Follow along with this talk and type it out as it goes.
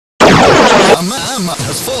A man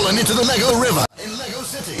has fallen into the Lego River in Lego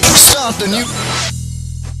City. Start the new...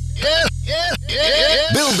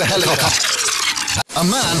 Build the helicopter. A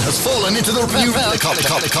man has fallen into the new helicopter.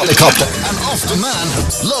 And off the man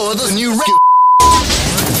lower the new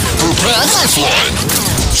prepare for flight.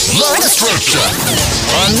 Lower the structure.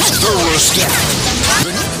 And throw a step.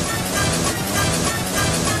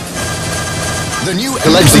 The new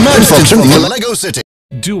emergency function in Lego City.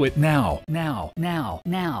 Do it now. Now.